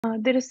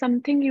There is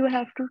something you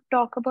have to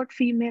talk about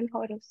female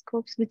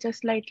horoscopes, which are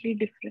slightly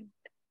different.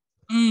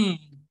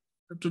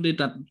 Today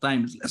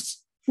time is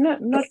less. No,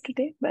 not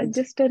today, but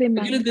just a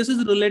reminder. Actually, this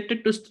is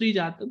related to Stri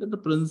Jataka. The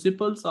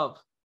principles of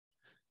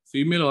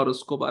female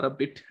horoscope are a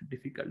bit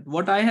difficult.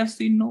 What I have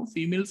seen, no,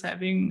 females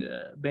having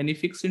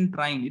benefics in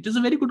trine. It is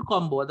a very good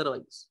combo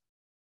otherwise.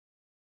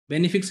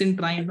 Benefics in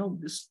trine, no,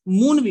 this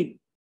moon,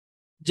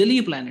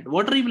 Jali planet,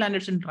 watery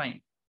planets in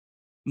trine.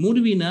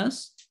 Moon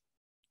Venus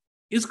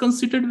is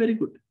considered very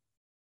good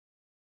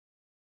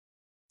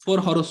for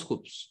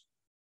horoscopes.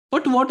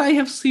 But what I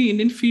have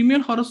seen in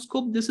female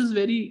horoscope, this is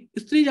very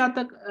Stri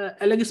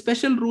Jataka, like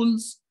special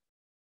rules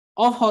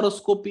of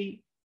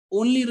horoscopy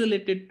only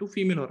related to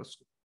female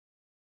horoscope.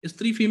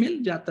 Stri female,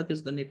 Jatak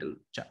is the natal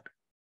chart.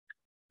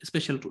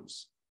 Special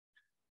rules.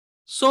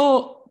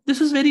 So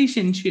this is very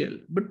essential.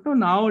 But no,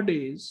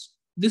 nowadays,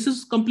 this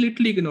is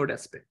completely ignored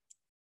aspect.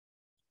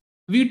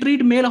 We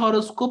treat male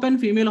horoscope and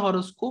female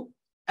horoscope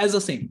as the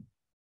same.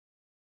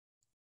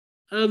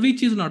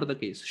 Which is not the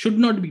case, should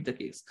not be the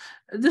case.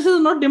 This is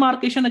not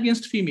demarcation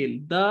against female.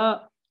 The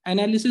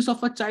analysis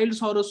of a child's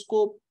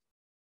horoscope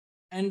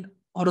and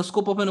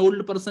horoscope of an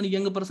old person,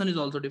 young person is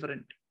also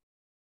different.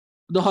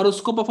 The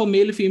horoscope of a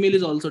male, female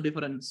is also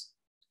different.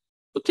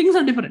 So things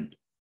are different.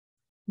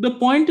 The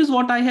point is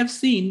what I have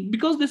seen,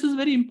 because this is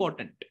very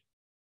important.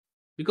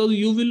 Because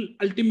you will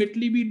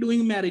ultimately be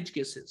doing marriage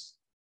cases.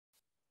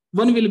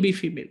 One will be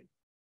female.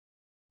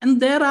 And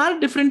there are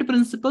different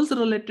principles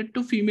related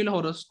to female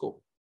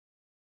horoscope.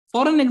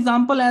 For an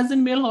example, as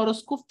in male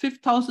horoscope,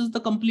 5th house is the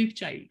complete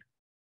child.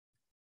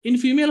 In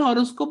female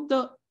horoscope,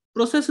 the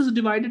process is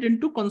divided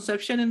into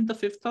conception in the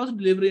 5th house,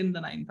 delivery in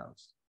the 9th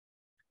house.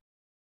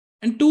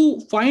 And to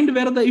find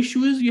where the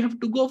issue is, you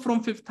have to go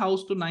from 5th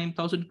house to 9th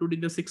house,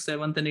 including the 6th,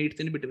 7th, and 8th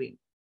in between.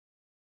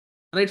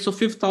 Right? So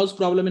 5th house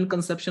problem in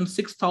conception,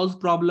 6th house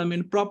problem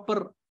in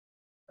proper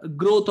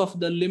growth of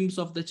the limbs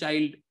of the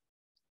child.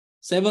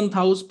 7th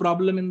house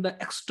problem in the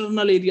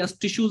external areas,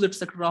 tissues,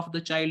 etc. of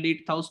the child.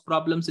 8th house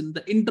problems in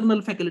the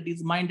internal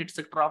faculties, mind,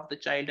 etc. of the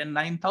child. And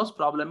 9th house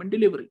problem in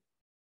delivery,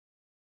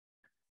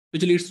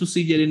 which leads to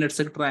cesarean,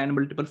 etc. and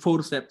multiple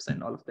forceps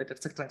and all of that,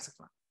 etc.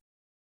 etc.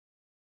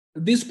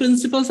 These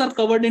principles are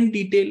covered in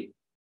detail,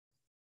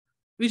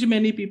 which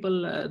many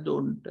people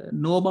don't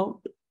know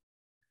about.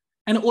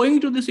 And owing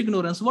to this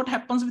ignorance, what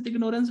happens with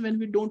ignorance when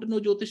we don't know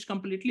Jyotish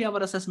completely?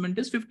 Our assessment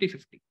is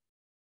 50-50.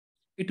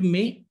 It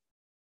may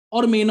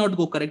or may not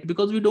go correct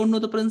because we don't know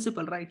the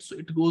principle, right? So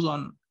it goes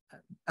on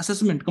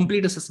assessment,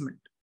 complete assessment.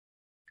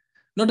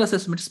 Not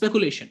assessment,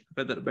 speculation,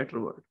 better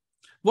word.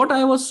 What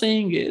I was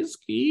saying is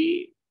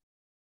that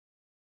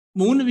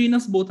Moon,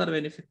 Venus, both are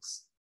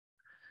benefics.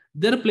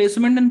 Their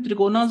placement in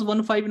Trigonas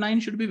 159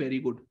 should be very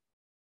good.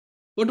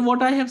 But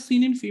what I have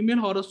seen in female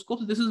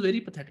horoscopes, this is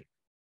very pathetic.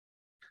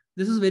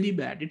 This is very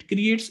bad. It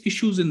creates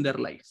issues in their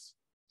life,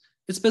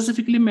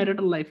 specifically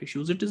marital life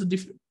issues. It is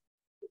different.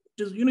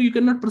 You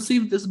cannot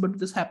perceive this, but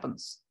this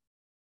happens.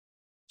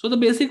 So the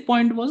basic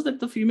point was that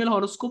the female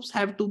horoscopes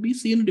have to be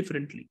seen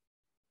differently,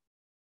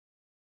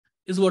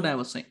 is what I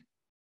was saying.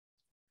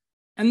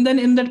 And then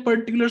in that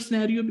particular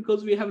scenario,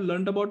 because we have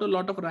learned about a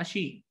lot of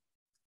Rashi,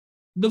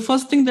 the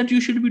first thing that you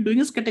should be doing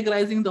is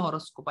categorizing the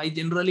horoscope. I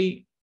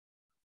generally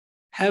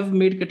have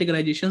made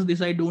categorizations.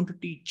 This I don't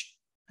teach.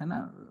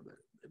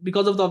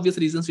 Because of the obvious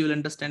reasons you will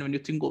understand when you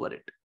think over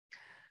it.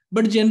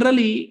 But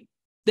generally,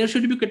 there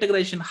should be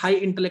categorization: high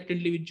intellect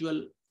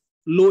individual,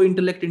 low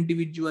intellect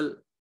individual,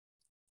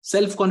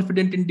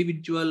 self-confident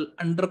individual,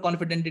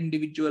 underconfident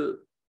individual.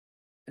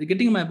 Are you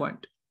getting my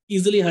point?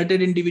 Easily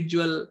hurted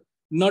individual,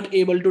 not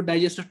able to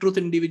digest a truth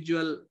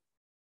individual.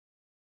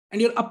 And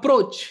your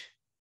approach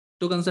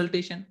to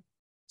consultation,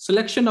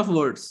 selection of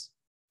words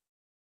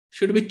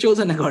should be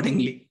chosen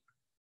accordingly.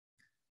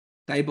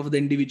 Type of the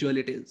individual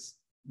it is.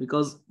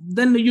 Because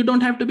then you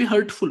don't have to be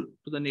hurtful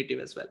to the native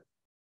as well.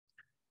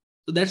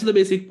 So that's the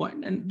basic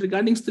point. And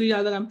regarding Stri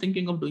Jataka, I'm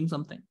thinking of doing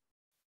something.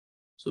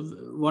 So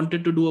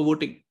wanted to do a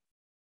voting.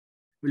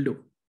 We'll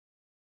do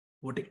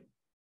voting.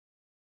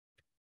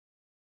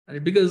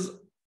 Right? Because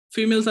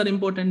females are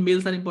important,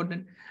 males are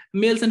important.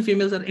 Males and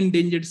females are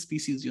endangered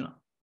species,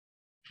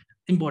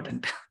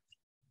 Important.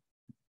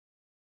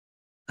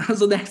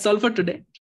 So that's all for today.